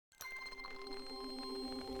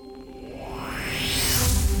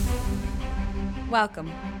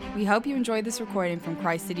Welcome. We hope you enjoyed this recording from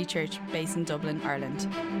Christ City Church, based in Dublin, Ireland.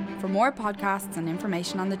 For more podcasts and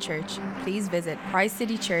information on the church, please visit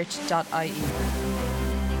christcitychurch.ie.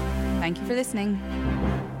 Thank you for listening.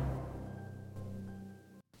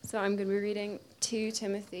 So I'm going to be reading 2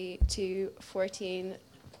 Timothy 2:14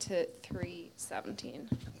 to 3:17.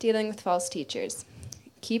 Dealing with false teachers.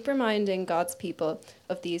 Keep reminding God's people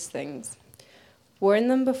of these things. Warn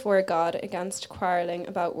them before God against quarreling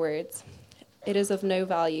about words. It is of no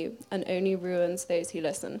value and only ruins those who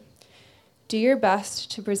listen. Do your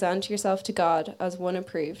best to present yourself to God as one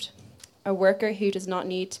approved, a worker who does not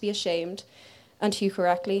need to be ashamed and who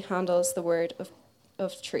correctly handles the word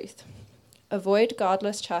of truth. Avoid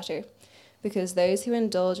godless chatter, because those who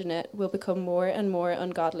indulge in it will become more and more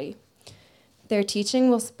ungodly. Their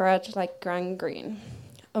teaching will spread like gangrene.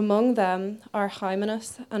 Among them are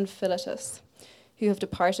Hymenaeus and Philetus, who have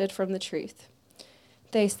departed from the truth.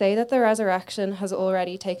 They say that the resurrection has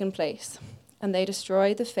already taken place, and they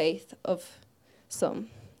destroy the faith of some.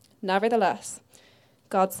 Nevertheless,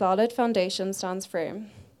 God's solid foundation stands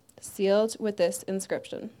firm, sealed with this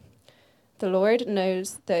inscription: The Lord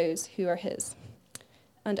knows those who are his,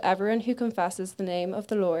 and everyone who confesses the name of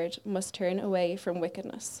the Lord must turn away from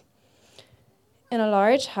wickedness. In a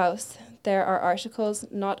large house, there are articles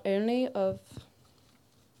not only of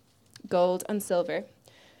gold and silver,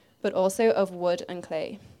 but also of wood and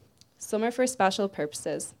clay. Some are for special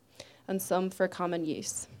purposes, and some for common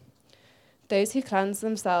use. Those who cleanse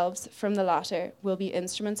themselves from the latter will be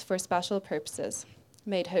instruments for special purposes,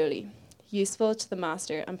 made holy, useful to the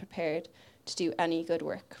master, and prepared to do any good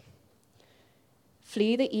work.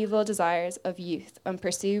 Flee the evil desires of youth and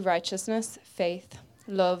pursue righteousness, faith,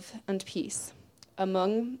 love, and peace,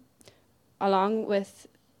 along with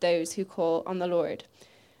those who call on the Lord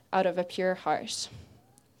out of a pure heart.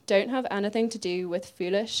 Don't have anything to do with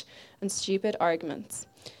foolish and stupid arguments,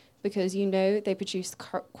 because you know they produce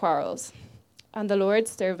quarrels. And the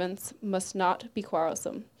Lord's servants must not be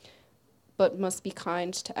quarrelsome, but must be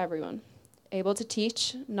kind to everyone, able to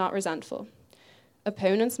teach, not resentful.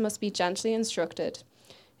 Opponents must be gently instructed,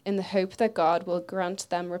 in the hope that God will grant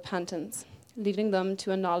them repentance, leading them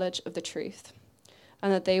to a knowledge of the truth,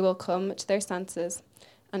 and that they will come to their senses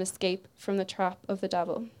and escape from the trap of the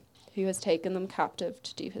devil, who has taken them captive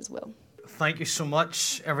to do his will. Thank you so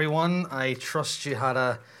much, everyone. I trust you had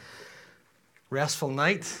a restful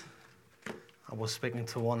night. I was speaking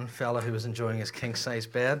to one fella who was enjoying his king-size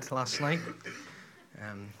bed last night.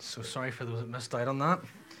 So sorry for those that missed out on that.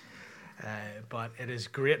 But it is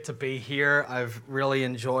great to be here. I've really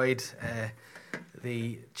enjoyed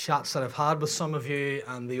the chats that I've had with some of you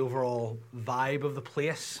and the overall vibe of the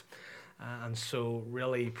place. And so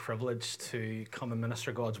really privileged to come and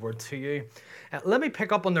minister God's word to you. Let me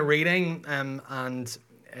pick up on the reading and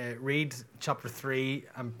read chapter 3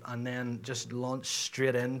 and then just launch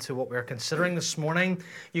straight into what we're considering this morning.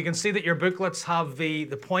 You can see that your booklets have the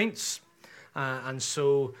points, and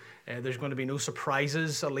so there's going to be no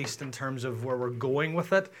surprises, at least in terms of where we're going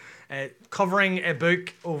with it. Covering a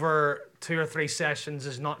book over 2 or 3 sessions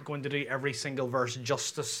is not going to do every single verse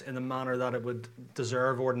justice in the manner that it would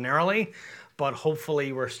deserve ordinarily, but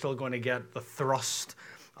hopefully we're still going to get the thrust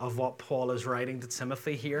of what Paul is writing to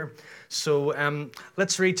Timothy here. So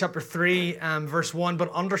let's read chapter 3, verse 1.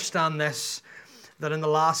 But understand this, that in the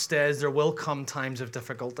last days there will come times of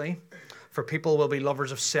difficulty, for people will be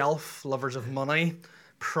lovers of self, lovers of money,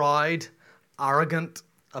 proud, arrogant,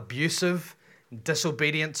 abusive,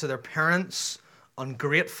 disobedient to their parents,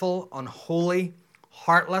 ungrateful, unholy,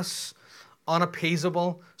 heartless,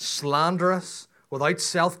 unappeasable, slanderous, without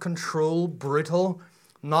self-control, brutal,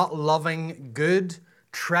 not loving good,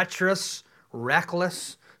 treacherous,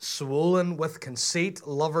 reckless, swollen with conceit,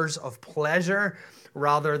 lovers of pleasure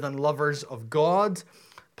rather than lovers of God.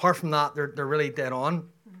 Apart from that, they're really dead on.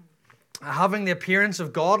 Having the appearance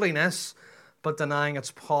of godliness, but denying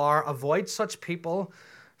its power. Avoid such people,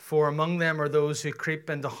 for among them are those who creep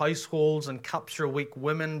into households and capture weak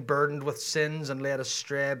women burdened with sins and led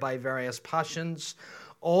astray by various passions,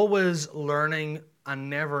 always learning and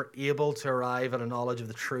never able to arrive at a knowledge of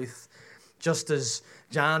the truth. Just as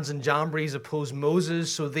Jans and Jambres opposed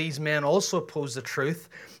Moses, so these men also oppose the truth,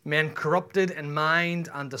 men corrupted in mind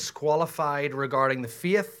and disqualified regarding the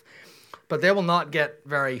faith. But they will not get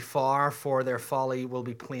very far, for their folly will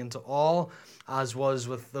be plain to all, as was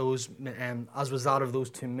that of those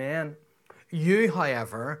 2 men. You,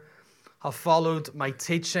 however, have followed my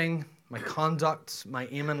teaching, my conduct, my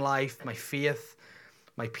aim in life, my faith,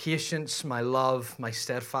 my patience, my love, my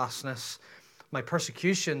steadfastness, my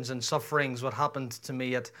persecutions and sufferings, what happened to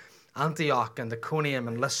me at Antioch and Iconium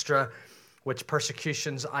and Lystra, which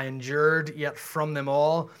persecutions I endured, yet from them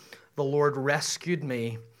all the Lord rescued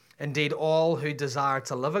me. Indeed, all who desire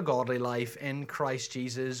to live a godly life in Christ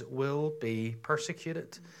Jesus will be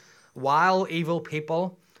persecuted, while evil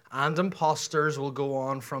people and impostors will go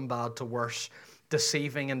on from bad to worse,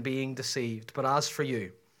 deceiving and being deceived. But as for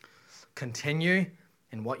you, continue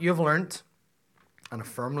in what you have learnt and have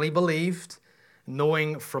firmly believed,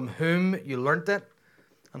 knowing from whom you learnt it,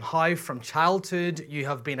 and how from childhood you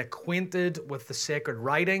have been acquainted with the sacred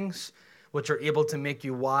writings, which are able to make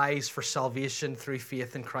you wise for salvation through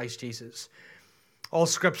faith in Christ Jesus. All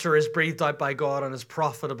Scripture is breathed out by God and is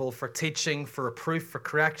profitable for teaching, for reproof, for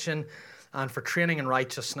correction, and for training in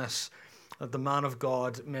righteousness, that the man of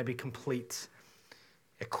God may be complete,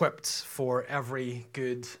 equipped for every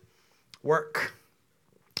good work.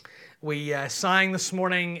 We sang this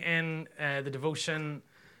morning in the devotion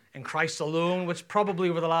In Christ Alone, which probably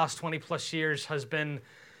over the last 20 plus years has been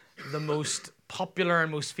the most popular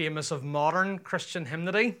and most famous of modern Christian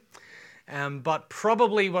hymnody. But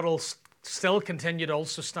probably what will still continue to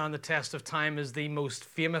also stand the test of time is the most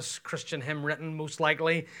famous Christian hymn written, most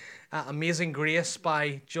likely, Amazing Grace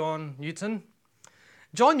by John Newton.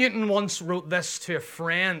 John Newton once wrote this to a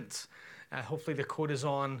friend. Hopefully the quote is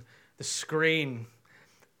on the screen.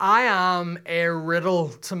 I am a riddle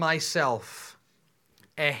to myself,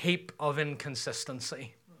 a heap of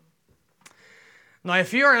inconsistency. Now,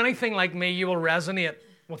 if you are anything like me, you will resonate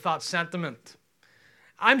with that sentiment.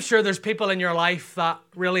 I'm sure there's people in your life that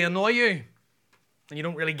really annoy you, and you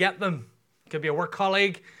don't really get them. It could be a work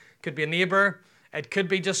colleague, it could be a neighbor, it could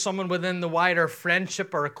be just someone within the wider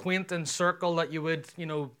friendship or acquaintance circle that you would,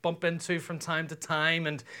 bump into from time to time.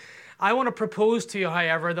 And I want to propose to you,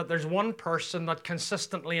 however, that there's one person that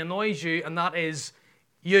consistently annoys you, and that is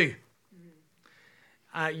you.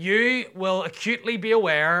 You will acutely be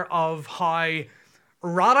aware of how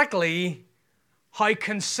radically, how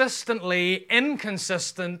consistently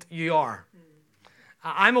inconsistent you are.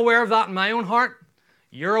 I'm aware of that in my own heart.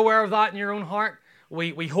 You're aware of that in your own heart.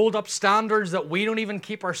 We hold up standards that we don't even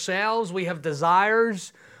keep ourselves. We have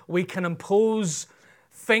desires. We can impose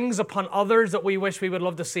things upon others that we wish we would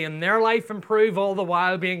love to see in their life improve, all the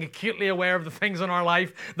while being acutely aware of the things in our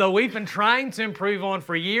life that we've been trying to improve on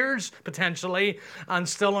for years, potentially, and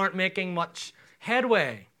still aren't making much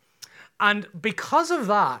headway. And because of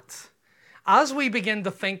that, as we begin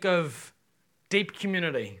to think of deep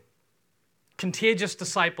community, contagious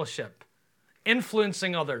discipleship,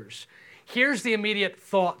 influencing others, here's the immediate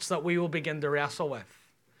thoughts that we will begin to wrestle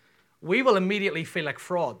with. We will immediately feel like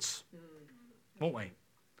frauds, won't we?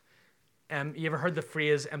 You ever heard the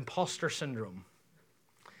phrase imposter syndrome?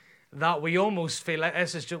 That we almost feel like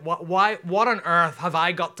this is just, what on earth have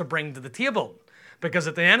I got to bring to the table? Because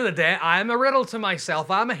at the end of the day, I am a riddle to myself.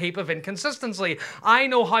 I'm a heap of inconsistency. I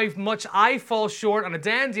know how much I fall short on a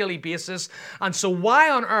day and daily basis. And so why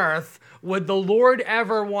on earth would the Lord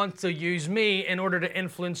ever want to use me in order to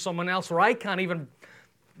influence someone else where I can't even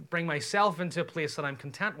bring myself into a place that I'm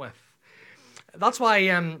content with? That's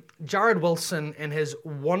why Jared Wilson, in his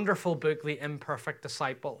wonderful book, The Imperfect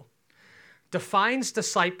Disciple, defines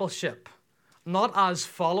discipleship not as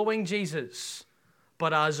following Jesus,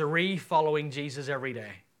 but as re-following Jesus every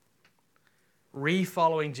day.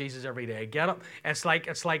 Re-following Jesus every day. Get up. It's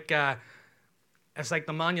like the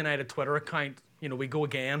Man United Twitter account. We go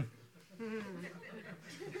again.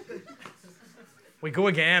 We go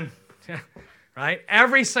again. Right?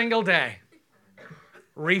 Every single day.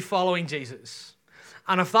 Re-following Jesus.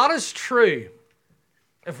 And if that is true,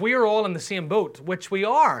 if we are all in the same boat, which we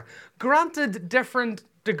are, granted different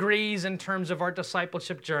degrees in terms of our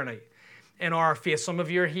discipleship journey in our faith. Some of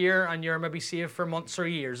you are here and you're maybe saved for months or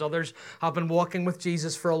years. Others have been walking with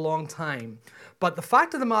Jesus for a long time. But the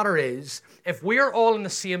fact of the matter is, if we are all in the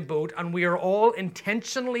same boat and we are all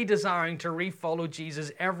intentionally desiring to re-follow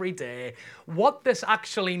Jesus every day, what this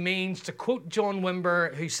actually means, to quote John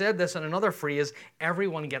Wimber, who said this in another phrase,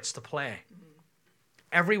 everyone gets to play.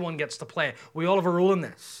 Everyone gets to play. We all have a role in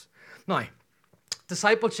this. Now,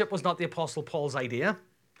 discipleship was not the Apostle Paul's idea.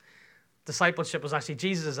 Discipleship was actually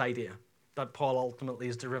Jesus' idea that Paul ultimately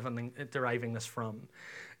is deriving this from.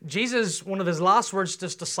 Jesus, one of his last words to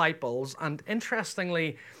his disciples, and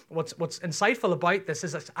interestingly, what's insightful about this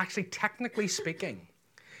is it's actually technically speaking,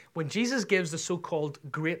 when Jesus gives the so-called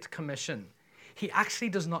Great Commission, he actually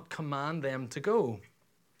does not command them to go.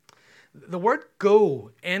 The word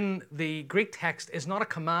go in the Greek text is not a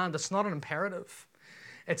command, it's not an imperative.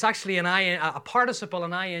 It's actually a participle,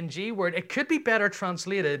 an ing word. It could be better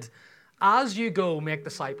translated, as you go, make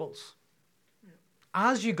disciples.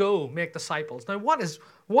 As you go, make disciples. Now, what is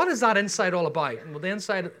that insight all about? And well, the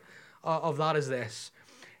insight of that is this.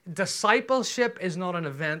 discipleship is not an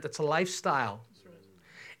event, it's a lifestyle.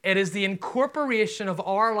 It is the incorporation of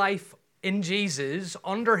our life in Jesus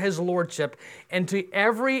under his lordship into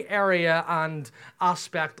every area and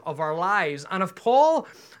aspect of our lives. And if Paul,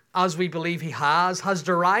 as we believe he has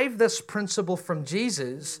derived this principle from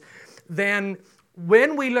Jesus, then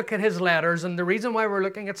when we look at his letters, and the reason why we're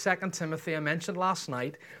looking at 2 Timothy, I mentioned last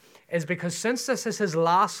night, is because since this is his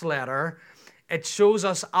last letter, it shows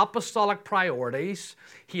us apostolic priorities.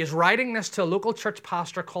 He is writing this to a local church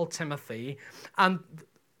pastor called Timothy. And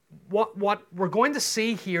what we're going to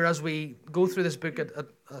see here as we go through this book at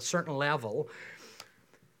a certain level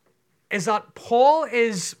is that Paul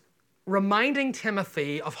is reminding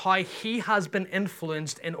Timothy of how he has been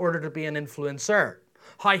influenced in order to be an influencer,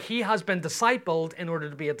 how he has been discipled in order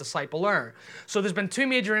to be a discipler. So there's been two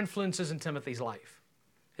major influences in Timothy's life: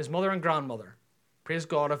 his mother and grandmother. Praise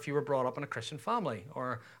God if you were brought up in a Christian family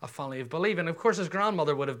or a family of belief. And of course his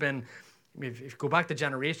grandmother would have been, if you go back to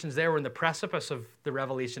generations, they were in the precipice of the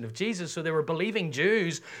revelation of Jesus. So they were believing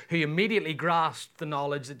Jews who immediately grasped the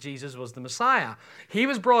knowledge that Jesus was the Messiah. He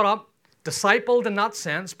was brought up, discipled in that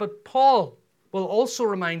sense, but Paul will also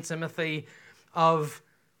remind Timothy of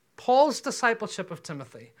Paul's discipleship of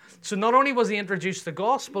Timothy. So not only was he introduced to the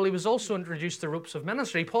gospel, he was also introduced to the ropes of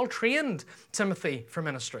ministry. Paul trained Timothy for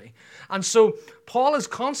ministry. And so Paul is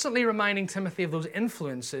constantly reminding Timothy of those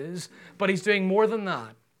influences, but he's doing more than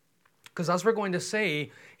that. Because as we're going to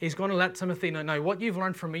see, he's going to let Timothy know, now what you've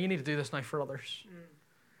learned from me, you need to do this now for others.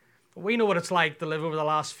 We know what it's like to live over the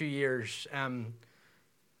last few years.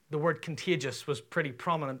 The word contagious was pretty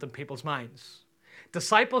prominent in people's minds.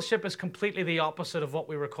 Discipleship is completely the opposite of what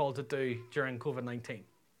we were called to do during COVID-19.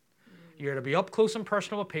 You're to be up close and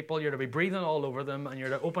personal with people, you're to be breathing all over them, and you're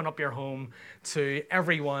to open up your home to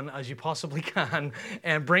everyone as you possibly can,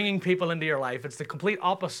 and bringing people into your life. It's the complete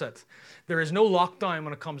opposite. There is no lockdown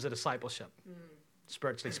when it comes to discipleship,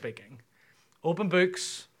 spiritually speaking. Open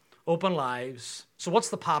books, open lives. So what's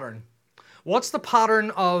the pattern? What's the pattern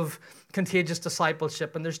of contagious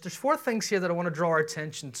discipleship? And there's four things here that I want to draw our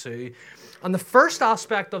attention to. And the first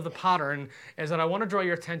aspect of the pattern is that I want to draw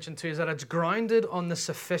your attention to is that it's grounded on the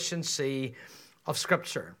sufficiency of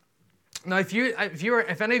Scripture. Now, if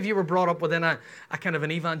any of you were brought up within a kind of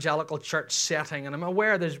an evangelical church setting, and I'm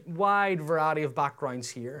aware there's a wide variety of backgrounds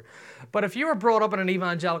here, but if you were brought up in an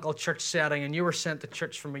evangelical church setting and you were sent to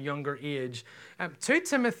church from a younger age, 2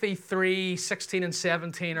 Timothy 3, 16 and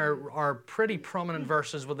 17 are pretty prominent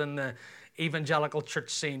verses within the evangelical church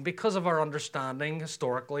scene because of our understanding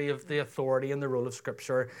historically of the authority and the role of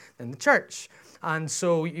Scripture in the church. And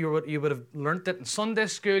so you would have learnt it in Sunday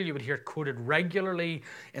school, you would hear it quoted regularly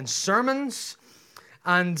in sermons,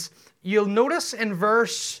 and you'll notice in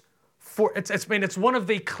verse 4, it's one of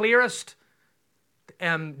the clearest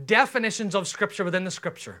definitions of Scripture within the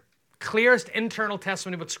Scripture. Clearest internal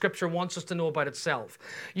testimony of what Scripture wants us to know about itself.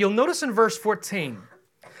 You'll notice in verse 14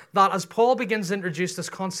 that as Paul begins to introduce this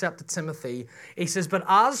concept to Timothy, he says, but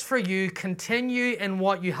as for you, continue in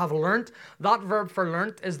what you have learnt. That verb for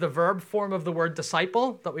learnt is the verb form of the word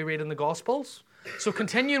disciple that we read in the Gospels. So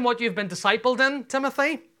continue in what you've been discipled in,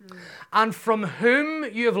 Timothy, and from whom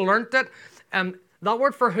you have learnt it. That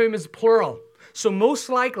word for whom is plural. So most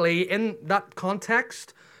likely in that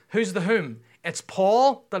context, who's the whom? It's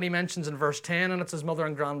Paul that he mentions in verse 10, and it's his mother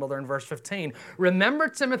and grandmother in verse 15. Remember,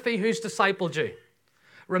 Timothy, who's discipled you.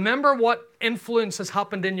 Remember what influence has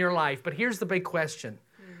happened in your life. But here's the big question.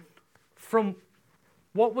 From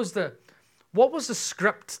what was the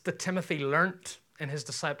script that Timothy learnt in his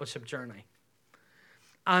discipleship journey?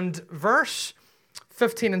 And verse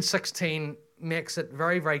 15 and 16 makes it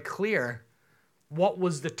very, very clear what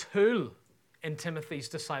was the tool in Timothy's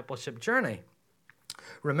discipleship journey.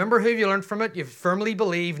 Remember who you learned from it. You firmly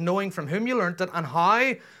believe, knowing from whom you learnt it, and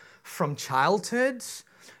how from childhood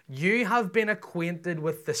you have been acquainted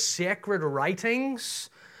with the sacred writings,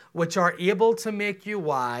 which are able to make you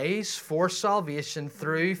wise for salvation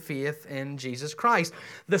through faith in Jesus Christ.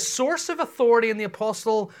 The source of authority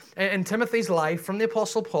in Timothy's life from the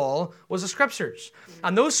Apostle Paul was the Scriptures.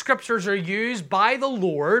 And those Scriptures are used by the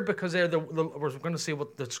Lord, because we're going to see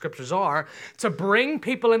what the Scriptures are, to bring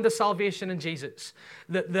people into salvation in Jesus.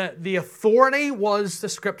 The authority was the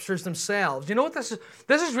Scriptures themselves. You know what this is?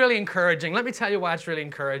 This is really encouraging. Let me tell you why it's really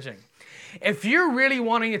encouraging. If you're really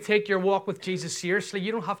wanting to take your walk with Jesus seriously,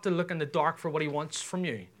 you don't have to look in the dark for what he wants from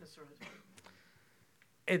you. That's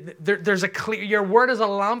right. Your word is a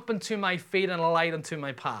lamp unto my feet and a light unto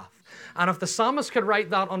my path. And if the psalmist could write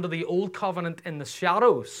that under the old covenant in the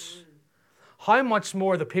shadows, how much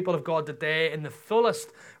more the people of God today in the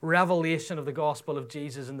fullest revelation of the gospel of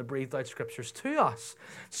Jesus and the breathed out Scriptures to us.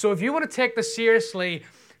 So if you want to take this seriously,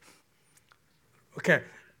 Okay.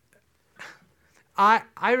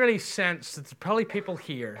 I really sense that there's probably people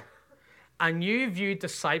here, and you view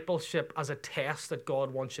discipleship as a test that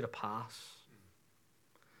God wants you to pass.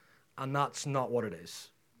 And that's not what it is.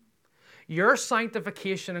 Your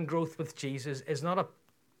sanctification and growth with Jesus is not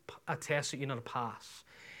a test that you need to pass.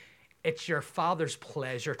 It's your Father's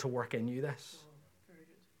pleasure to work in you this.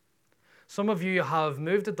 Some of you have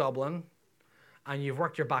moved to Dublin and you've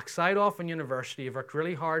worked your backside off in university. You've worked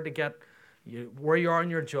really hard to get where you are in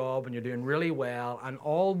your job, and you're doing really well, and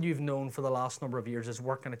all you've known for the last number of years is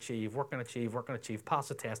work and achieve, work and achieve, work and achieve, pass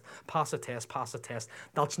a test, pass a test, pass a test.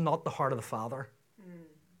 That's not the heart of the Father.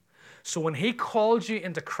 So when He calls you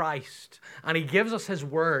into Christ and He gives us His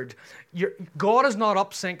word, God is not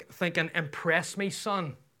up thinking, impress me,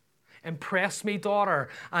 son. Impress me, daughter.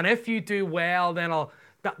 And if you do well, then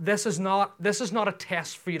this is not a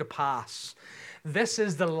test for you to pass. This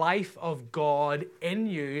is the life of God in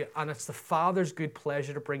you, and it's the Father's good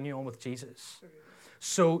pleasure to bring you on with Jesus.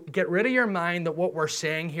 So get rid of your mind that what we're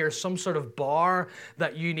saying here is some sort of bar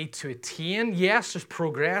that you need to attain. Yes, there's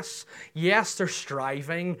progress. Yes, there's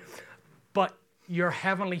striving. But your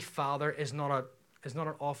Heavenly Father is not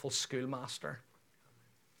an awful schoolmaster.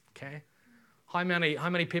 Okay? How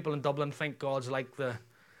many people in Dublin think God's like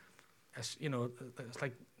it's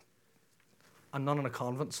like a nun in a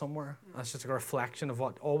convent somewhere? That's just like a reflection of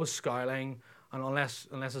what, always scowling, and unless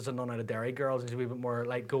it's a nun out of Derry Girls, it's a wee bit more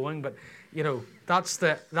like going. But that's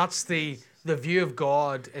the view of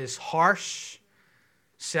God is harsh,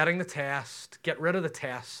 setting the test, get rid of the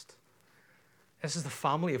test. This is the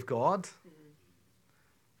family of God.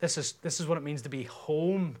 This is what it means to be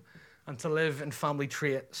home and to live in family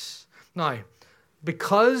traits. Now,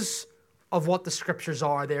 because of what the scriptures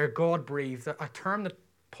are, they're God-breathed, a term that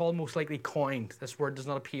Paul most likely coined. This word does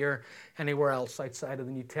not appear anywhere else outside of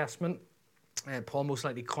the New Testament. Paul most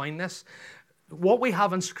likely coined this. What we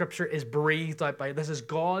have in Scripture is breathed out by, this is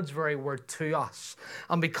God's very word to us.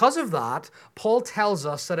 And because of that, Paul tells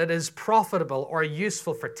us that it is profitable or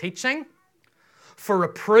useful for teaching, for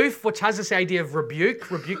reproof, which has this idea of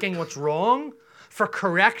rebuking what's wrong, for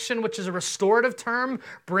correction, which is a restorative term,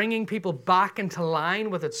 bringing people back into line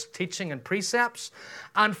with its teaching and precepts,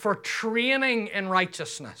 and for training in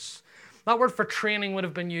righteousness. That word for training would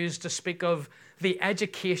have been used to speak of the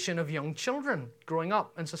education of young children growing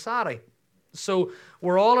up in society. So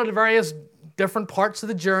we're all at various different parts of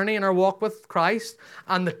the journey in our walk with Christ,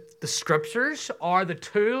 and the Scriptures are the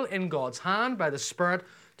tool in God's hand by the Spirit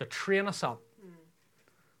to train us up.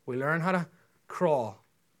 We learn how to crawl.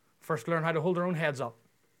 First learn how to hold our own heads up.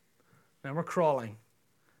 Then we're crawling.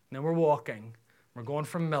 Then we're walking. We're going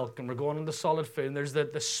from milk and we're going into solid food. And there's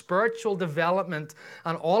the spiritual development,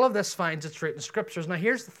 and all of this finds its root in Scriptures. Now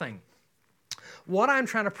here's the thing. What I'm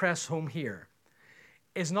trying to press home here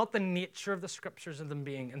is not the nature of the Scriptures and them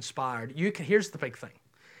being inspired. Here's the big thing.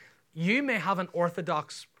 You may have an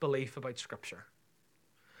orthodox belief about Scripture,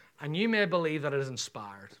 and you may believe that it is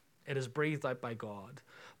inspired. It is breathed out by God.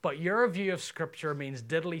 But your view of Scripture means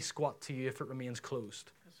diddly squat to you if it remains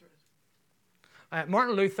closed.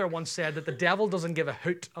 Martin Luther once said that the devil doesn't give a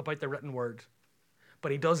hoot about the written word,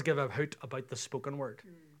 but he does give a hoot about the spoken word.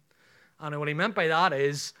 And what he meant by that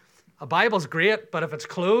is, a Bible's great, but if it's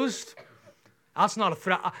closed, that's not a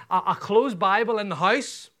threat. A closed Bible in the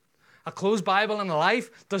house, a closed Bible in the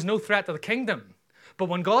life, does no threat to the kingdom. But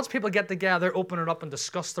when God's people get together, open it up and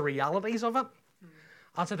discuss the realities of it,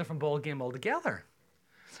 that's a different ball game altogether.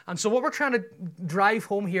 And so what we're trying to drive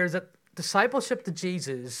home here is that discipleship to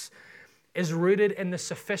Jesus is rooted in the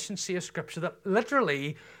sufficiency of Scripture, that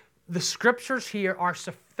literally the Scriptures here are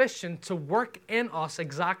sufficient to work in us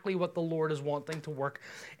exactly what the Lord is wanting to work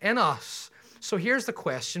in us. So here's the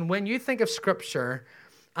question. When you think of Scripture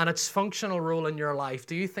and its functional role in your life,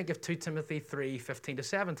 do you think of 2 Timothy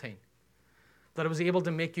 3:15-17? That it was able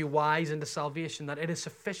to make you wise into salvation, that it is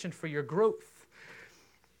sufficient for your growth?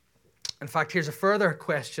 In fact, here's a further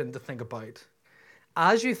question to think about.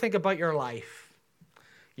 As you think about your life,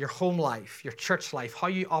 your home life, your church life, how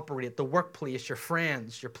you operate, the workplace, your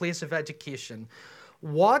friends, your place of education,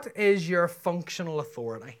 what is your functional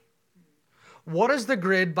authority? What is the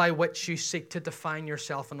grid by which you seek to define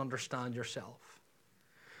yourself and understand yourself?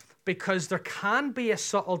 Because there can be a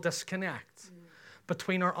subtle disconnect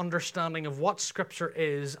between our understanding of what Scripture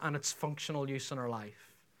is and its functional use in our life.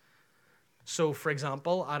 So, for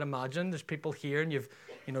example, I'd imagine there's people here and you've,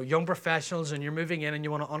 young professionals, and you're moving in and you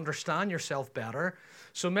want to understand yourself better.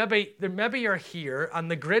 So maybe you're here and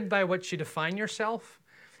the grid by which you define yourself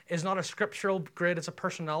is not a scriptural grid, it's a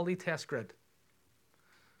personality test grid.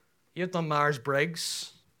 You've done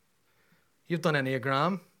Myers-Briggs. You've done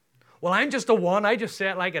Enneagram. Well, I'm just a 1. I just say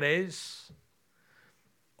it like it is.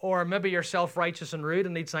 Or maybe you're self-righteous and rude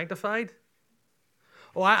and need sanctified.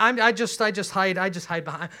 Oh, I just hide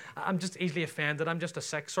behind. I'm just easily offended. I'm just a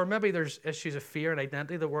 6. Or maybe there's issues of fear and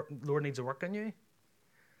identity the Lord needs to work on you.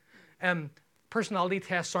 Personality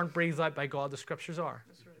tests aren't breathed out by God. The Scriptures are.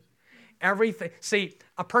 That's right. Everything. See,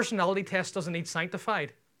 a personality test doesn't need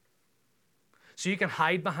sanctified. So you can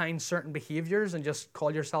hide behind certain behaviors and just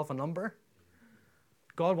call yourself a number.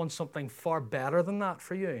 God wants something far better than that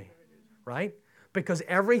for you, right? Because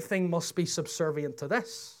everything must be subservient to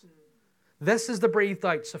this. This is the breathed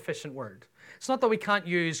out sufficient word. It's not that we can't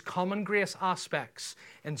use common grace aspects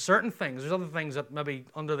in certain things. There's other things that maybe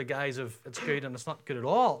under the guise of it's good and it's not good at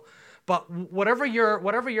all. But whatever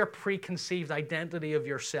your preconceived identity of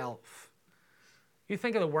yourself, you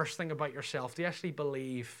think of the worst thing about yourself. Do you actually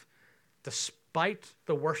believe, despite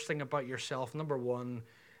the worst thing about yourself, number one,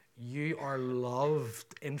 you are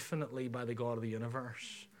loved infinitely by the God of the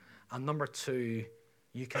universe? And number two,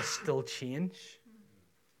 you can still change.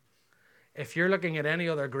 If you're looking at any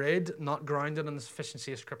other grid, not grounded in the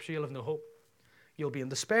sufficiency of Scripture, you'll have no hope. You'll be in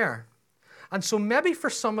despair. And so maybe for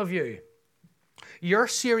some of you, your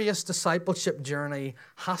serious discipleship journey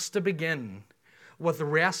has to begin with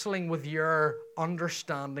wrestling with your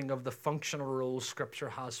understanding of the functional rules Scripture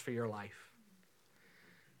has for your life.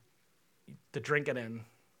 To drink it in,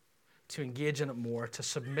 to engage in it more, to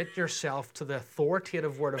submit yourself to the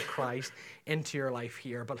authoritative word of Christ into your life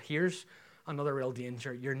here. But here's another real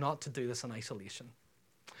danger. You're not to do this in isolation.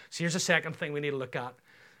 So here's the second thing we need to look at.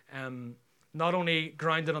 Not only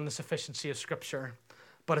grounded on the sufficiency of Scripture,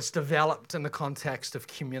 but it's developed in the context of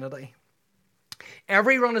community.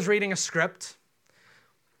 Everyone is reading a script.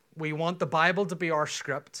 We want the Bible to be our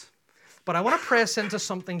script. But I want to press into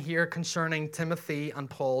something here concerning Timothy and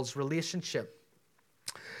Paul's relationship.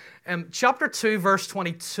 Chapter 2, verse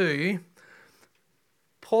 22,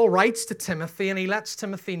 Paul writes to Timothy and he lets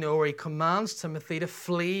Timothy know, or he commands Timothy to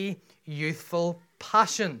flee youthful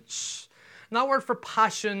passions. And that word for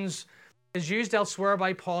passions is used elsewhere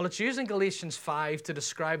by Paul. It's used in Galatians 5 to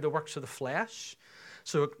describe the works of the flesh.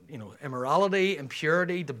 So, immorality,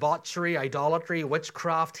 impurity, debauchery, idolatry,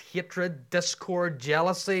 witchcraft, hatred, discord,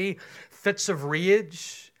 jealousy, fits of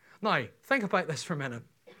rage. Now, think about this for a minute.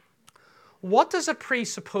 What does it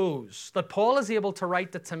presuppose that Paul is able to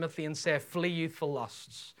write to Timothy and say, flee youthful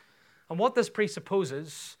lusts? And what this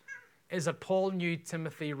presupposes is that Paul knew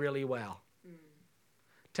Timothy really well.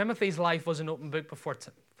 Timothy's life was an open book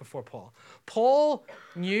before Paul. Paul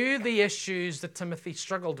knew the issues that Timothy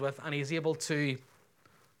struggled with, and he's able to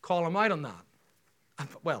call him out on that.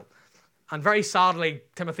 Well, and very sadly,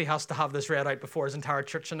 Timothy has to have this read out before his entire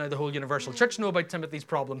church and now the whole universal church know about Timothy's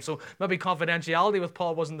problem. So maybe confidentiality with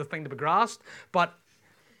Paul wasn't the thing to be grasped, but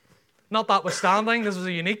notwithstanding, this was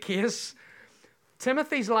a unique case.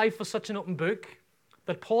 Timothy's life was such an open book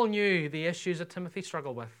that Paul knew the issues that Timothy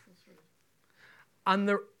struggled with. And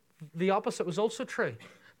the opposite was also true.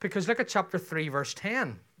 Because look at chapter 3, verse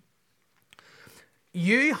 10.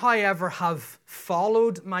 You, however, have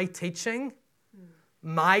followed my teaching,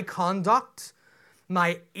 my conduct,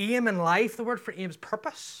 my aim in life. The word for aim is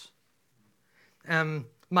purpose.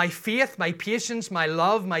 My faith, my patience, my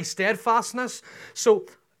love, my steadfastness. So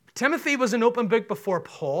Timothy was an open book before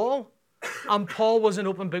Paul, and Paul was an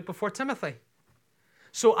open book before Timothy.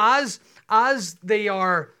 So as they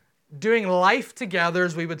are doing life together,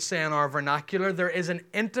 as we would say in our vernacular, there is an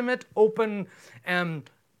intimate, open,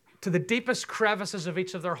 to the deepest crevices of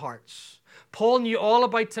each of their hearts. Paul knew all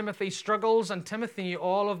about Timothy's struggles, and Timothy knew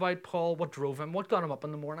all about Paul, what drove him, what got him up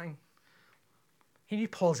in the morning. He knew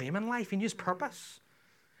Paul's aim in life. He knew his purpose.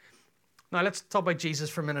 Now, let's talk about Jesus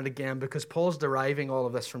for a minute again, because Paul's deriving all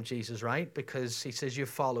of this from Jesus, right? Because he says, you've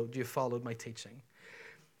followed my teaching.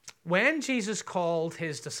 When Jesus called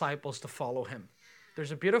his disciples to follow him,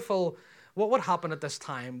 there's a beautiful, what would happen at this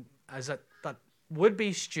time is that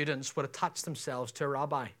would-be students would attach themselves to a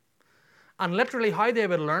rabbi. And literally how they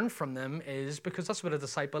would learn from them is, because that's what a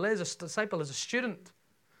disciple is. A disciple is a student,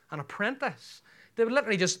 an apprentice. They would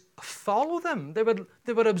literally just follow them. They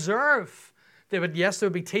would observe. They would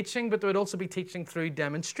be teaching, but they would also be teaching through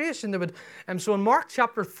demonstration. So in Mark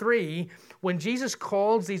chapter 3, when Jesus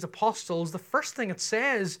calls these apostles, the first thing it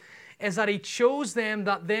says is that he chose them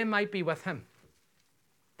that they might be with him,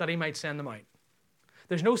 that he might send them out.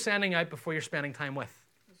 There's no sending out before you're spending time with.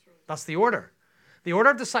 That's the order. The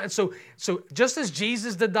order of disciples. So just as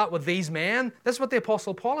Jesus did that with these men, this is what the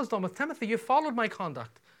Apostle Paul has done with Timothy. You've followed my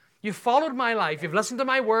conduct. You've followed my life. You've listened to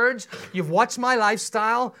my words. You've watched my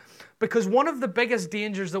lifestyle. Because one of the biggest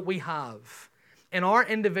dangers that we have in our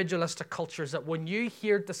individualistic culture is that when you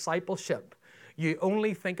hear discipleship, you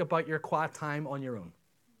only think about your quiet time on your own.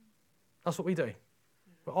 That's what we do.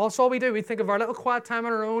 That's all we do. We think of our little quiet time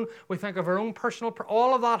on our own. We think of our own personal...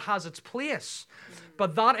 all of that has its place.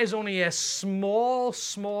 But that is only a small,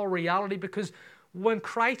 small reality, because when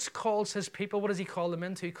Christ calls his people, what does he call them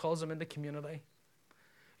into? He calls them into community.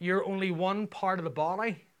 You're only one part of the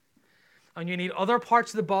body, and you need other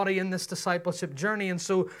parts of the body in this discipleship journey. And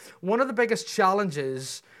so one of the biggest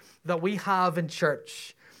challenges that we have in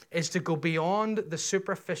church is to go beyond the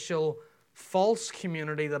superficial, false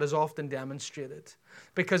community that is often demonstrated.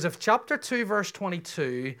 Because if chapter 2, verse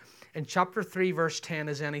 22 and chapter 3, verse 10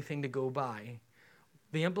 is anything to go by,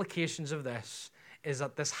 the implications of this is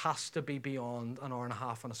that this has to be beyond an hour and a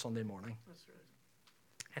half on a Sunday morning. That's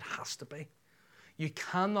right. It has to be. You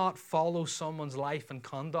cannot follow someone's life and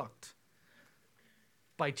conduct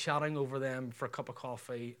by chatting over them for a cup of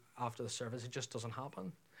coffee after the service. It just doesn't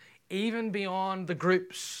happen. Even beyond the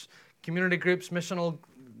groups, community groups, missional,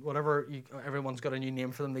 whatever, everyone's got a new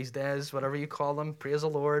name for them these days, whatever you call them, praise the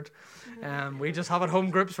Lord. We just have at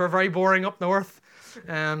home groups. We're very boring up north. We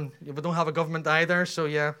don't have a government either, so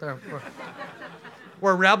yeah,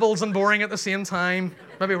 we're rebels and boring at the same time.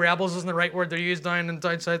 Maybe rebels isn't the right word they're used down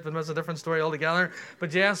south, but that's a different story altogether.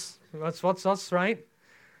 But yes, that's right.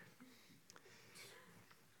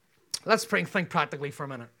 Let's think practically for a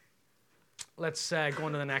minute. Let's go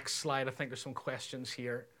on to the next slide. I think there's some questions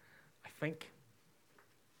here. I think.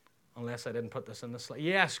 Unless I didn't put this in the slide.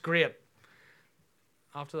 Yes, great.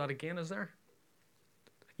 After that again, is there?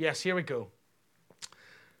 Yes, here we go.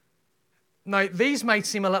 Now, these might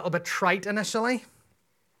seem a little bit trite initially,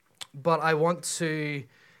 but I want to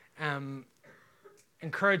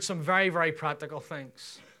encourage some very, very practical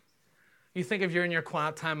things. You think if you're in your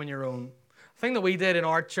quiet time on your own. The thing that we did in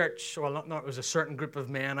our church, well, not it was a certain group of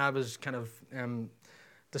men. I was kind of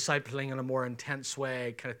discipling in a more intense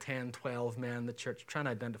way, kind of 10, 12 men in the church, trying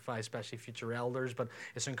to identify especially future elders, but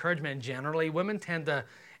it's encouragement generally. Women tend to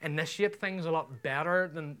initiate things a lot better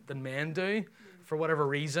than men do for whatever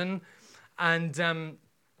reason. And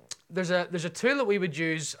there's a tool that we would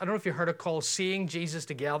use, I don't know if you heard it, called Seeing Jesus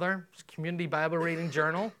Together. It's a community Bible reading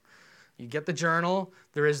journal. You get the journal.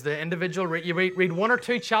 There is the individual, you read 1 or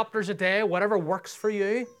 2 chapters a day, whatever works for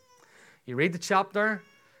you. You read the chapter.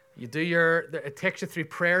 You do it takes you through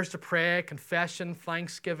prayers to pray, confession,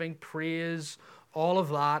 thanksgiving, praise, all of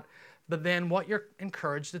that. But then what you're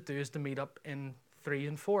encouraged to do is to meet up in 3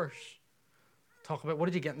 and 4s. Talk about what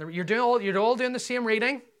did you get in the... You're all doing the same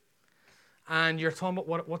reading, and you're talking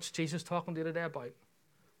about what's Jesus talking to you today about.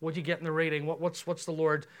 What do you get in the reading? What's the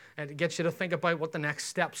Lord, and it gets you to think about what the next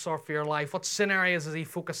steps are for your life. What scenarios is he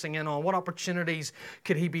focusing in on? What opportunities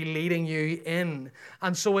could he be leading you in?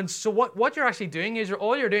 And so what you're actually doing is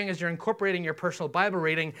you're incorporating your personal Bible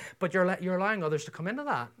reading, but you're allowing others to come into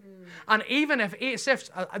that. And even if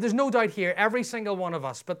there's no doubt here, every single one of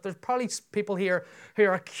us, but there's probably people here who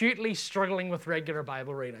are acutely struggling with regular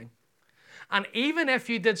Bible reading. And even if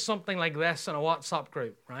you did something like this in a WhatsApp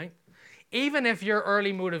group, right? Even if your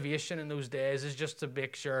early motivation in those days is just to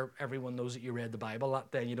make sure everyone knows that you read the Bible that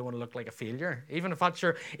day and you don't want to look like a failure. Even if that's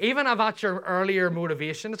your earlier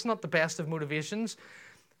motivation, it's not the best of motivations.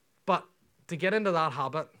 But to get into that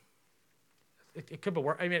habit, it could be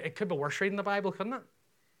worse. I mean, it could be worse reading the Bible, couldn't it?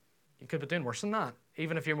 You could be doing worse than that.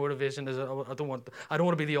 Even if your motivation is, I don't want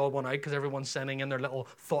to be the odd one out because everyone's sending in their little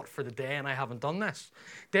thought for the day and I haven't done this.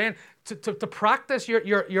 Then to practice,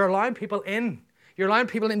 you're allowing people in. You're allowing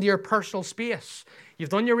people into your personal space. You've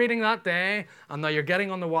done your reading that day, and now you're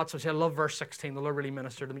getting on the WhatsApp. I love verse 16. The Lord really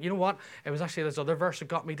ministered to me. You know what? It was actually this other verse that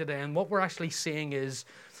got me today, and what we're actually seeing is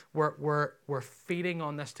we're feeding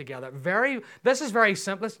on this together. This is very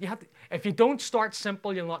simple. If you don't start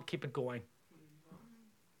simple, you'll not keep it going.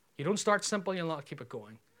 You don't start simple, you'll not keep it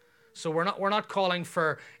going. So we're not calling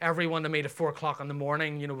for everyone to meet at 4:00 in the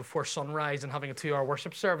morning, before sunrise and having a 2-hour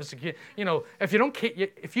worship service.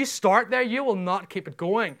 If you start there, you will not keep it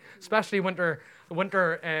going. Especially winter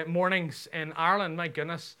mornings in Ireland. My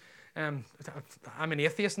goodness, I'm an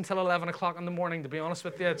atheist until 11:00 in the morning. To be honest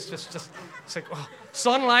with you, it's like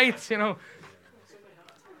sunlight,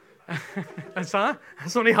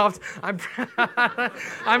 That's only half.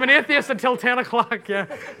 I'm an atheist until 10 o'clock. Yeah,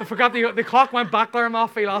 I forgot the clock went back there in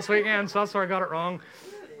Malfi last weekend, so that's where I got it wrong.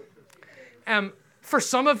 For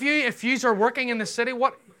some of you, if you are working in the city,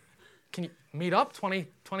 can you meet up 20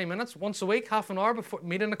 minutes once a week, half an hour before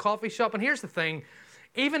meet in a coffee shop? And here's the thing: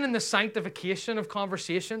 even in the sanctification of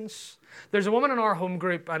conversations, there's a woman in our home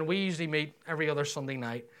group, and we usually meet every other Sunday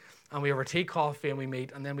night. And we have our tea, coffee, and we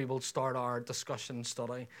meet, and then we will start our discussion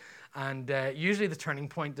study. And usually the turning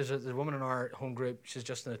point, there's a woman in our home group, she's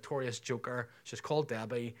just a notorious joker. She's called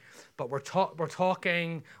Debbie. But we're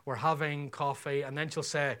talking, we're having coffee, and then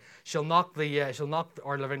she'll knock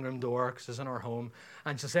our living room door, because it's in our home,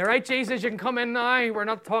 and she'll say, right, Jesus, you can come in now. We're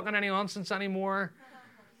not talking any nonsense anymore.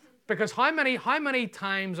 Because how many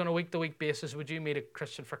times on a week-to-week basis would you meet a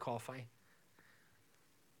Christian for coffee?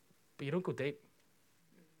 But you don't go deep.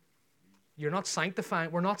 We're not sanctifying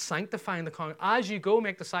the congregation. As you go,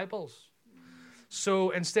 make disciples. So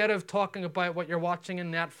instead of talking about what you're watching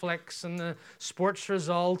in Netflix and the sports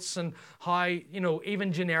results and how,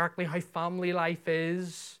 even generically how family life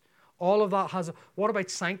is, all of that what about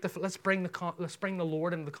sanctify? Let's bring the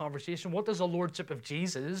Lord into the conversation. What does the Lordship of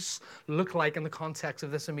Jesus look like in the context of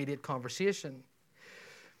this immediate conversation?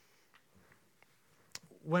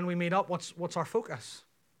 When we meet up, what's our focus?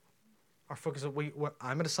 Our focus is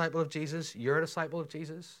I'm a disciple of Jesus, you're a disciple of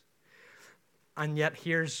Jesus. And yet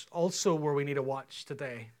here's also where we need to watch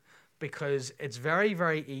today, because it's very,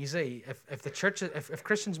 very easy. If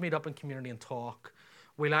Christians meet up in community and talk,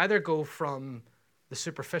 we'll either go from the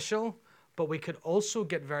superficial, but we could also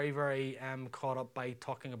get very, very caught up by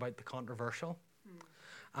talking about the controversial.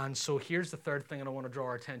 And so here's the third thing that I want to draw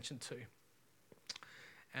our attention to.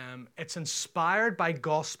 It's inspired by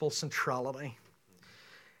gospel centrality.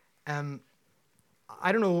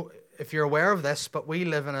 I don't know if you're aware of this, but we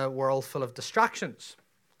live in a world full of distractions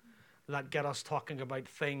that get us talking about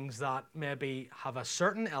things that maybe have a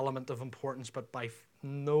certain element of importance, but by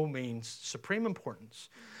no means supreme importance.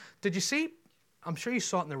 Did you see, I'm sure you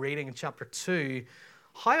saw it in the reading in chapter 2,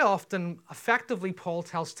 how often effectively Paul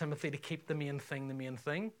tells Timothy to keep the main thing the main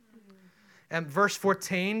thing? Verse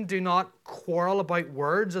 14, do not quarrel about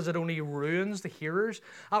words, as it only ruins the hearers.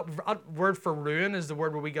 That word for ruin is the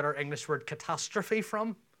word where we get our English word catastrophe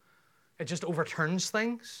from. It just overturns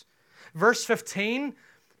things. Verse 15,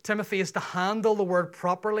 Timothy is to handle the word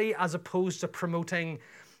properly, as opposed to promoting,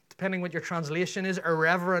 depending what your translation is,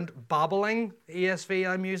 irreverent babbling, ESV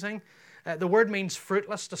I'm using. The word means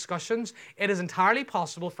fruitless discussions. It is entirely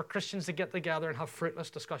possible for Christians to get together and have fruitless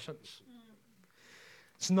discussions.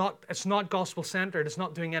 It's not gospel-centered. It's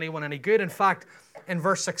not doing anyone any good. In fact, in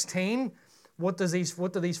verse 16, what do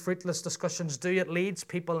these fruitless discussions do? It leads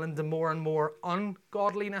people into more and more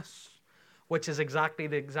ungodliness, which is exactly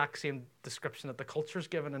the exact same description that the culture is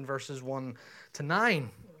given in verses 1 to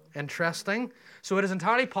 9. Interesting. So it is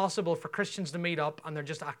entirely possible for Christians to meet up and they're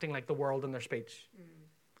just acting like the world in their speech.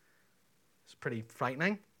 It's pretty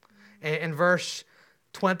frightening. In verse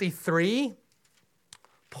 23,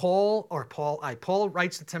 Paul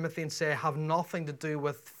writes to Timothy and says, have nothing to do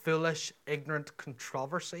with foolish, ignorant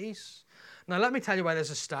controversies. Now, let me tell you why this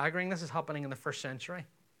is staggering. This is happening in the first century,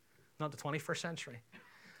 not the 21st century.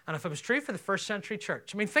 And if it was true for the first century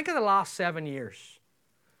church, think of the last 7 years.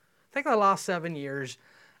 Think of the last 7 years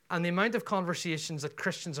and the amount of conversations that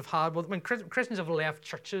Christians have had. Christians have left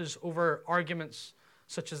churches over arguments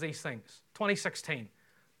such as these things. 2016,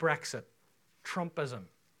 Brexit, Trumpism,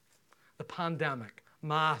 the pandemic,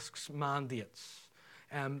 masks, mandates,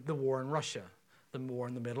 the war in Russia, the war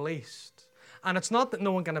in the Middle East. And it's not that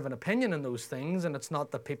no one can have an opinion in those things, and it's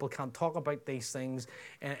not that people can't talk about these things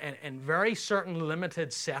in very certain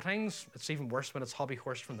limited settings. It's even worse when it's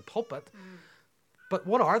hobby-horsed from the pulpit. But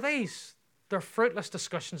what are these? They're fruitless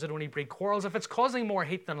discussions that only breed quarrels. If it's causing more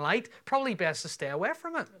heat than light, probably best to stay away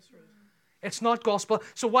from it. That's right. It's not gospel.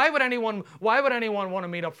 So why would anyone want to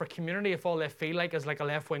meet up for community if all they feel like is like a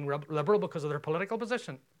left-wing liberal because of their political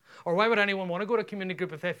position? Or why would anyone want to go to a community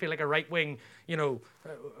group if they feel like a right-wing,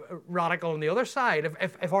 radical on the other side?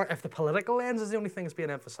 If the political lens is the only thing that's being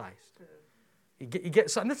emphasized, you get.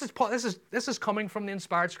 So, and this is coming from the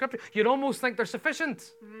inspired Scripture. You'd almost think they're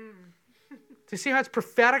sufficient. Do you see how it's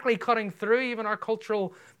prophetically cutting through even our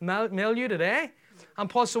cultural milieu today? And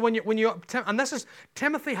Paul, so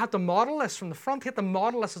Timothy had to model this from the front. He had to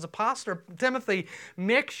model this as a pastor. Timothy,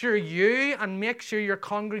 make sure you and make sure your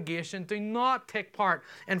congregation do not take part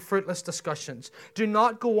in fruitless discussions. Do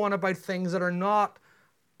not go on about things that are not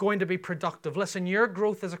going to be productive. Listen, your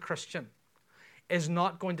growth as a Christian is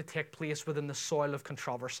not going to take place within the soil of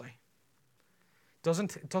controversy.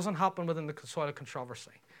 It doesn't happen within the soil of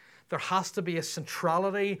controversy. There has to be a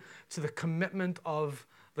centrality to the commitment of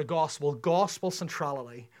the gospel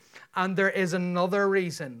centrality. And there is another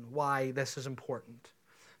reason why this is important.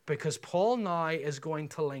 Because Paul now is going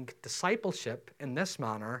to link discipleship in this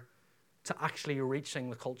manner to actually reaching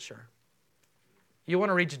the culture. You want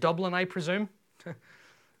to reach Dublin, I presume?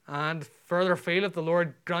 And further afield, if the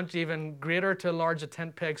Lord grants you even greater to enlarge the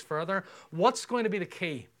tent pegs further. What's going to be the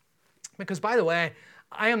key? Because, by the way,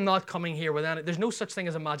 I am not coming here with any... There's no such thing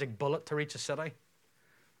as a magic bullet to reach a city.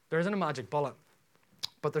 There isn't a magic bullet,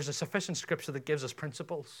 but there's a sufficient scripture that gives us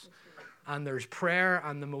principles. And there's prayer,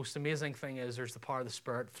 and the most amazing thing is there's the power of the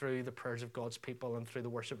Spirit through the prayers of God's people and through the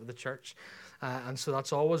worship of the church. And so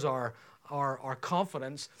that's always our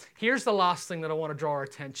confidence. Here's the last thing that I want to draw our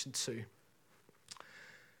attention to.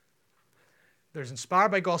 There's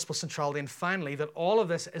inspired by gospel centrality, and finally, that all of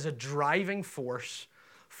this is a driving force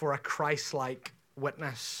for a Christ-like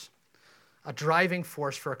witness. A driving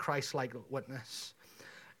force for a Christ-like witness.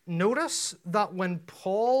 Notice that when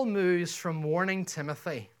Paul moves from warning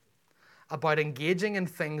Timothy about engaging in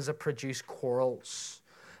things that produce quarrels,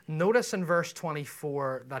 notice in verse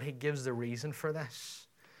 24 that he gives the reason for this.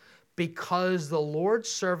 Because the Lord's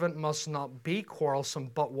servant must not be quarrelsome,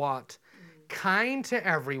 but what? Kind to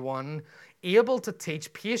everyone, able to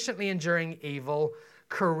teach, patiently enduring evil,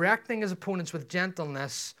 correcting his opponents with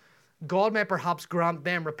gentleness. God may perhaps grant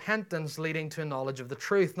them repentance leading to a knowledge of the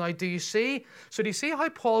truth. Now, do you see how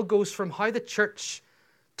Paul goes from how the church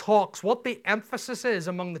talks, what the emphasis is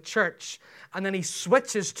among the church, and then he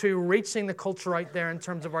switches to reaching the culture out there in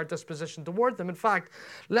terms of our disposition toward them. In fact,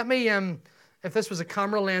 let me, if this was a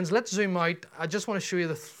camera lens, let's zoom out. I just want to show you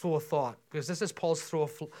the flow of thought, because this is Paul's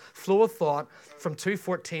flow of thought from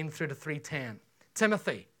 2:14 through to 3:10.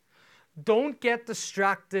 Timothy, don't get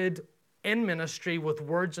distracted in ministry with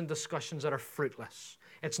words and discussions that are fruitless.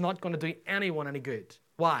 It's not going to do anyone any good.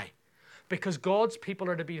 Why? Because God's people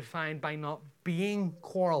are to be defined by not being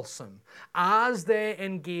quarrelsome as they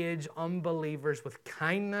engage unbelievers with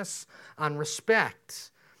kindness and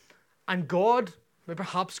respect. And God may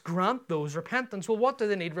perhaps grant those repentance. Well, what do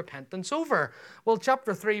they need repentance over? Well,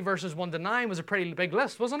 chapter 3, verses 1 to 9 was a pretty big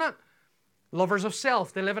list, wasn't it? Lovers of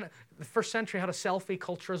self. They live in the first century had a selfie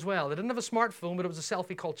culture as well. They didn't have a smartphone, but it was a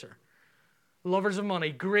selfie culture. Lovers of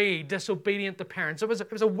money, greed, disobedient to parents. It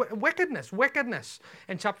was a wickedness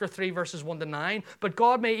in chapter 3, verses 1 to 9. But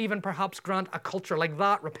God may even perhaps grant a culture like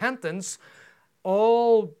that, repentance,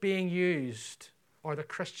 all being used are the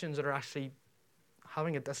Christians that are actually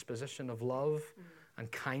having a disposition of love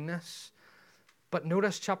and kindness. But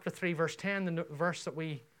notice chapter 3, verse 10, the verse that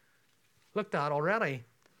we looked at already.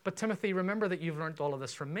 But Timothy, remember that you've learned all of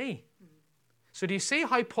this from me. So do you see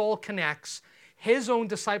how Paul connects his own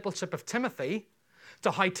discipleship of Timothy to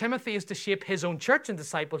how Timothy is to shape his own church in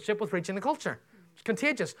discipleship with reaching the culture? It's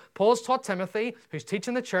contagious. Paul's taught Timothy, who's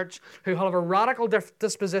teaching the church, who will have a radical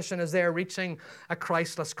disposition as they are reaching a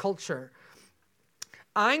Christless culture.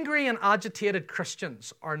 Angry and agitated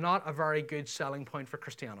Christians are not a very good selling point for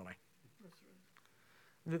Christianity.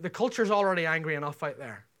 The culture's already angry enough out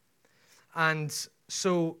there. And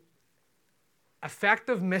so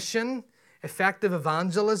effective mission, effective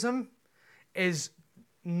evangelism is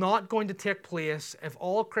not going to take place if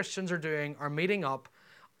all Christians are meeting up,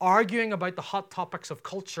 arguing about the hot topics of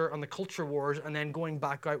culture and the culture wars, and then going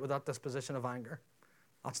back out with that disposition of anger.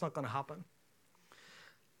 That's not going to happen.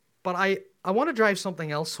 But I want to drive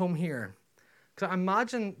something else home here. Because I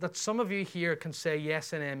imagine that some of you here can say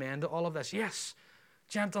yes and amen to all of this. Yes,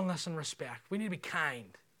 gentleness and respect. We need to be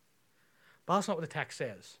kind. But that's not what the text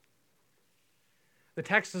says. The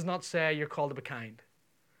text does not say you're called to be kind.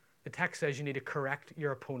 The text says you need to correct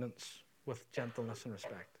your opponents with gentleness and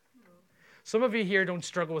respect. Some of you here don't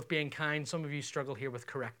struggle with being kind. Some of you struggle here with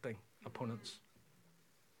correcting opponents.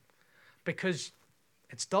 Because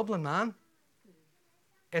it's Dublin, man.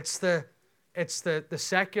 It's the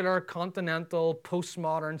secular, continental,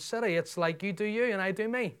 postmodern city. It's like you do you and I do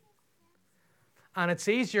me. And it's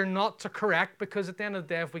easier not to correct because at the end of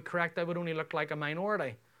the day, if we correct, that would only look like a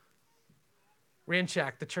minority. Rain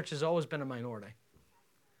check, the church has always been a minority.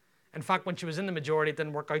 In fact, when she was in the majority, it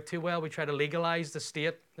didn't work out too well. We tried to legalize the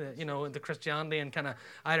state, the Christianity and kind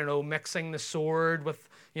of, mixing the sword with,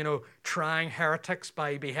 trying heretics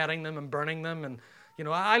by beheading them and burning them. And, it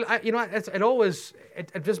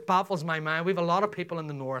just baffles my mind. We have a lot of people in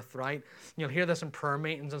the north, right? You'll hear this in prayer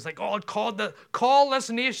meetings. And it's like, oh, call this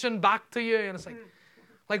nation back to you. And it's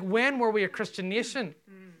like when were we a Christian nation?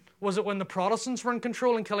 Was it when the Protestants were in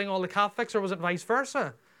control and killing all the Catholics, or was it vice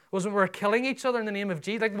versa? Was it we were killing each other in the name of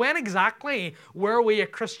Jesus? Like, when exactly were we a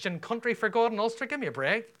Christian country, for God and Ulster? Give me a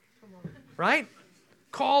break. Right?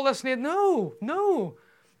 Call this nation. No.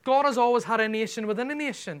 God has always had a nation within a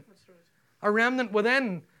nation. A remnant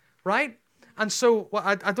within. Right? And so,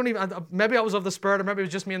 I don't even, maybe I was of the Spirit, or maybe it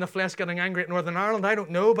was just me in the flesh getting angry at Northern Ireland. I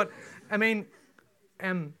don't know. But, I mean,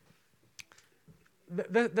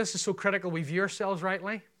 this is so critical we view ourselves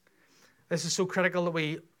rightly. This is so critical that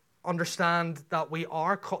we understand that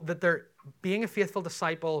being a faithful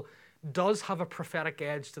disciple does have a prophetic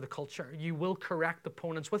edge to the culture. You will correct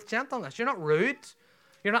opponents with gentleness. You're not rude.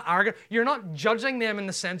 You're not arrogant. You're not judging them in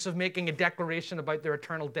the sense of making a declaration about their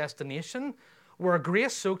eternal destination. We're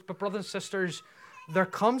grace-soaked, but brothers and sisters, there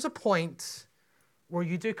comes a point where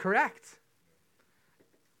you do correct.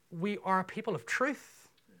 We are people of truth.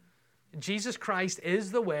 Jesus Christ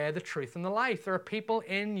is the way, the truth, and the life. There are people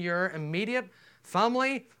in your immediate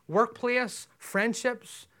family, workplace,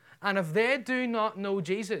 friendships, and if they do not know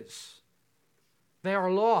Jesus, they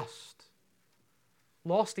are lost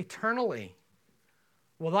eternally,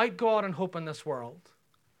 without God and hope in this world,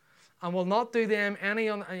 and will not do them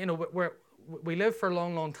any. We live for a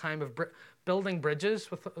long, long time of building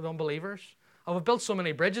bridges with unbelievers. Oh, we've built so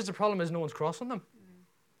many bridges. The problem is no one's crossing them.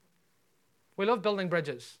 We love building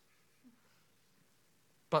bridges.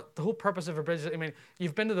 But the whole purpose of a bridge,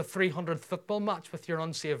 you've been to the 300th football match with your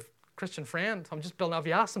unsaved Christian friend. I'm just building, have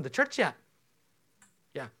you asked them to church yet?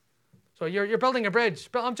 Yeah. So you're building a bridge.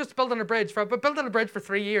 I'm just building a bridge. But building a bridge for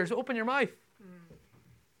 3 years. Open your mouth.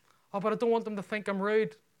 Oh, but I don't want them to think I'm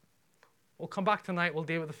rude. We'll come back tonight. We'll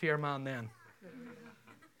deal with the fear man then.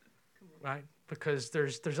 Right? Because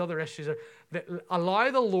there's other issues.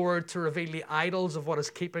 Allow the Lord to reveal the idols of what is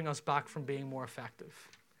keeping us back from being more effective.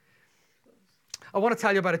 I want to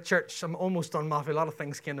tell you about a church. I'm almost done, Matthew. A lot of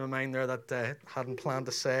things came to my mind there that I hadn't planned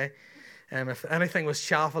to say. If anything was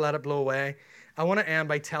chaff, I'll let it blow away. I want to end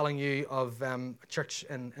by telling you of a church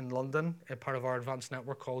in London, a part of our advanced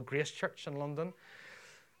network called Grace Church in London.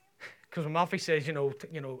 Because when Matthew says,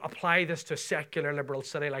 apply this to a secular liberal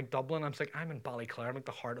city like Dublin, I'm like, I'm in Ballyclare, I'm at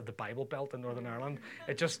the heart of the Bible Belt in Northern Ireland.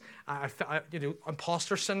 It just,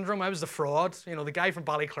 imposter syndrome. I was the fraud. The guy from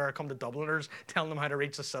Ballyclare come to Dubliners, telling them how to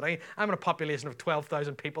reach the city. I'm in a population of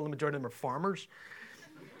 12,000 people. The majority of them are farmers.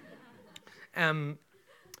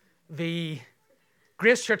 The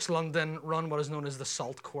Grace Church London run what is known as the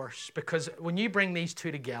SALT course, because when you bring these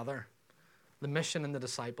two together, the mission and the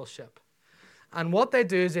discipleship, and what they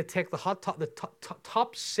do is they take the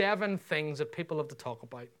top 7 things that people have to talk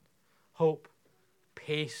about. Hope,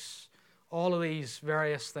 peace, all of these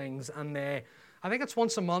various things. And I think it's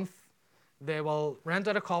once a month, they will rent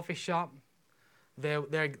out a coffee shop.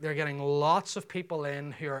 They're getting lots of people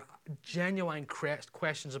in who are genuine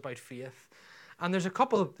questions about faith. And there's a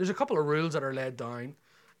couple of rules that are laid down.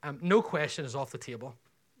 No question is off the table.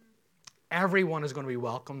 Everyone is going to be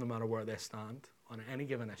welcome no matter where they stand on any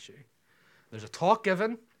given issue. There's a talk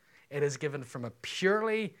given. It is given from a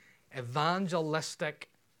purely evangelistic,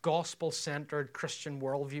 gospel-centered Christian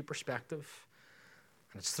worldview perspective.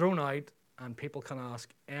 And it's thrown out, and people can ask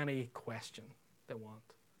any question they want.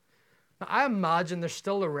 Now, I imagine there's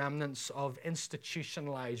still the remnants of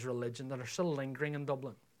institutionalized religion that are still lingering in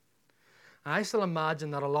Dublin. And I still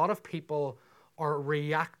imagine that a lot of people are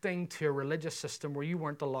reacting to a religious system where you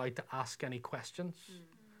weren't allowed to ask any questions.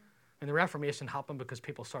 And the Reformation happened because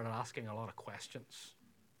people started asking a lot of questions.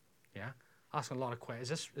 Yeah? Asking a lot of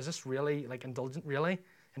questions. Is this really like indulgent? Really?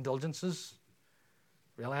 Indulgences?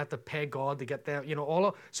 Really? I have to pay God to get there?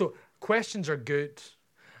 So questions are good.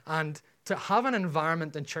 And to have an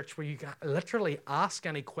environment in church where you can literally ask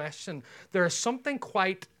any question, there's something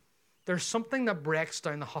that breaks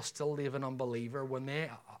down the hostility of an unbeliever when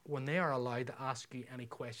they are allowed to ask you any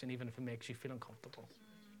question, even if it makes you feel uncomfortable.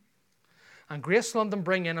 And Grace London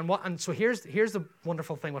bring in, so here's the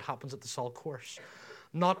wonderful thing what happens at the SALT course.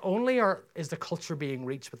 Not only is the culture being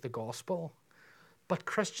reached with the gospel, but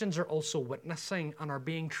Christians are also witnessing and are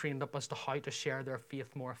being trained up as to how to share their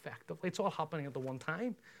faith more effectively. It's all happening at the one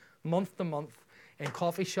time, month to month, in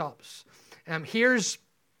coffee shops. That's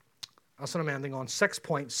what I'm ending on. 6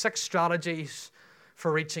 points, 6 strategies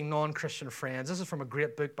for reaching non-Christian friends. This is from a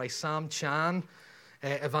great book by Sam Chan,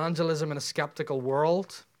 Evangelism in a Skeptical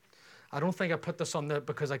World. I don't think I put this on there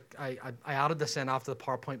because I added this in after the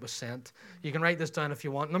PowerPoint was sent. You can write this down if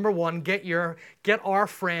you want. Number 1, get our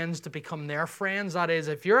friends to become their friends. That is,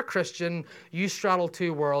 if you're a Christian, you straddle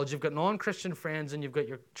 2 worlds. You've got non-Christian friends and you've got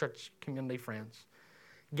your church community friends.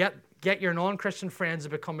 Get your non-Christian friends to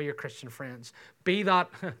become your Christian friends. Be that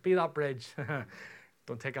bridge.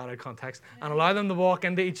 Don't take that out of context. And allow them to walk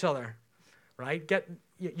into each other. Right?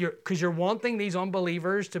 Because you're wanting these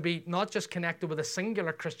unbelievers to be not just connected with a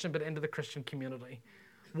singular Christian, but into the Christian community.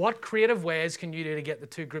 What creative ways can you do to get the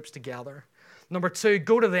 2 groups together? Number 2,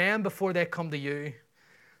 go to them before they come to you.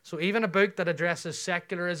 So even a book that addresses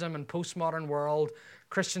secularism and postmodern world,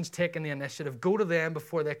 Christians taking the initiative. Go to them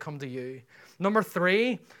before they come to you. Number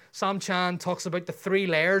 3, Sam Chan talks about the 3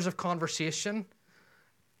 layers of conversation.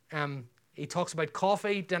 He talks about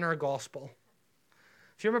coffee, dinner, gospel.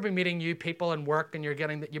 If you remember meeting new people in work and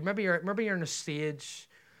maybe you're in a stage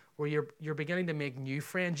where you're beginning to make new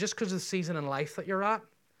friends just because of the season in life that you're at,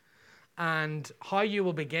 And how you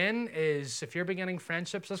will begin is, if you're beginning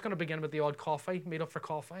friendships, that's going to begin with the odd coffee, meet up for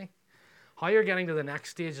coffee. How you're getting to the next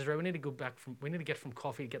stage is, right, we need to get from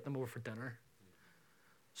coffee to get them over for dinner.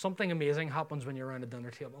 Something amazing happens when you're around a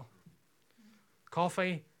dinner table.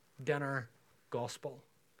 Coffee, dinner, gospel.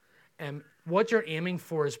 What you're aiming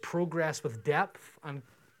for is progress with depth and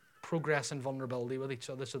progress and vulnerability with each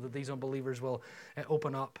other so that these unbelievers will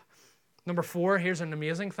open up. Number 4, here's an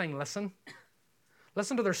amazing thing. Listen.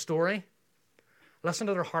 Listen to their story. Listen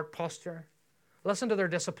to their heart posture. Listen to their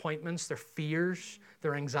disappointments, their fears,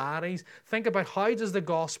 their anxieties. Think about, how does the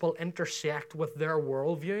gospel intersect with their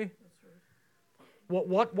worldview?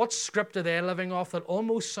 What script are they living off that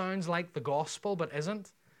almost sounds like the gospel but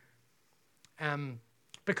isn't?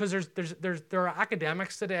 Because there are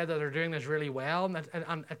academics today that are doing this really well,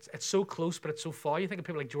 and it's so close, but it's so far. You think of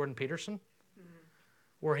people like Jordan Peterson,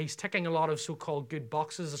 where he's ticking a lot of so-called good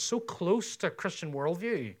boxes. It's so close to Christian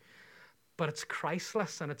worldview, but it's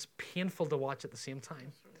Christless, and it's painful to watch at the same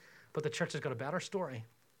time. But the church has got a better story.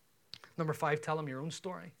 Number 5, tell them your own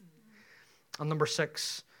story. And number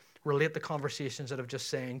 6, relate the conversations that I've just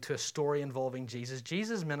saying to a story involving Jesus.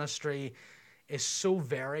 Jesus' ministry is so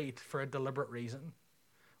varied for a deliberate reason.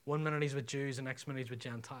 One minute he's with Jews, the next minute he's with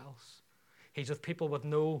Gentiles. He's with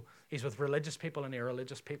he's with religious people and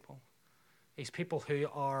irreligious people. He's people who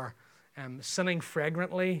are sinning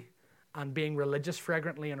fragrantly and being religious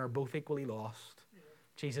fragrantly and are both equally lost. Yeah.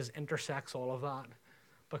 Jesus intersects all of that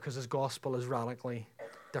because his gospel is radically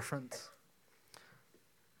different.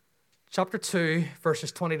 Chapter 2,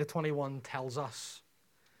 verses 20 to 21 tells us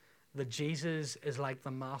that Jesus is like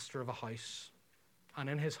the master of a house, and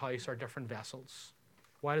in his house are different vessels.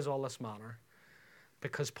 Why does all this matter?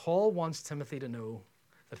 Because Paul wants Timothy to know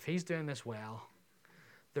that if he's doing this well,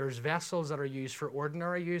 there's vessels that are used for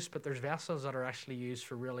ordinary use, but there's vessels that are actually used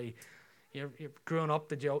for really, you're growing up,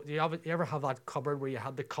 did you ever have that cupboard where you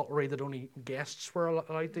had the cutlery that only guests were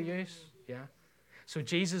allowed to use? Yeah. So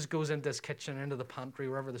Jesus goes into his kitchen, into the pantry,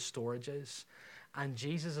 wherever the storage is, and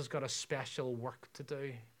Jesus has got a special work to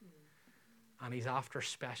do, and he's after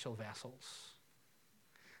special vessels.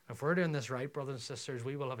 If we're doing this right, brothers and sisters,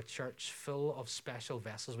 we will have a church full of special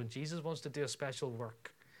vessels. When Jesus wants to do a special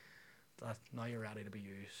work, that now you're ready to be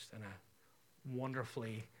used in a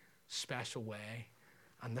wonderfully special way.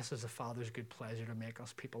 And this is the Father's good pleasure to make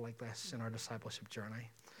us people like this in our discipleship journey.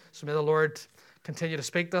 So may the Lord continue to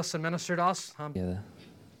speak to us and minister to us.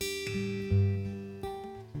 Yeah.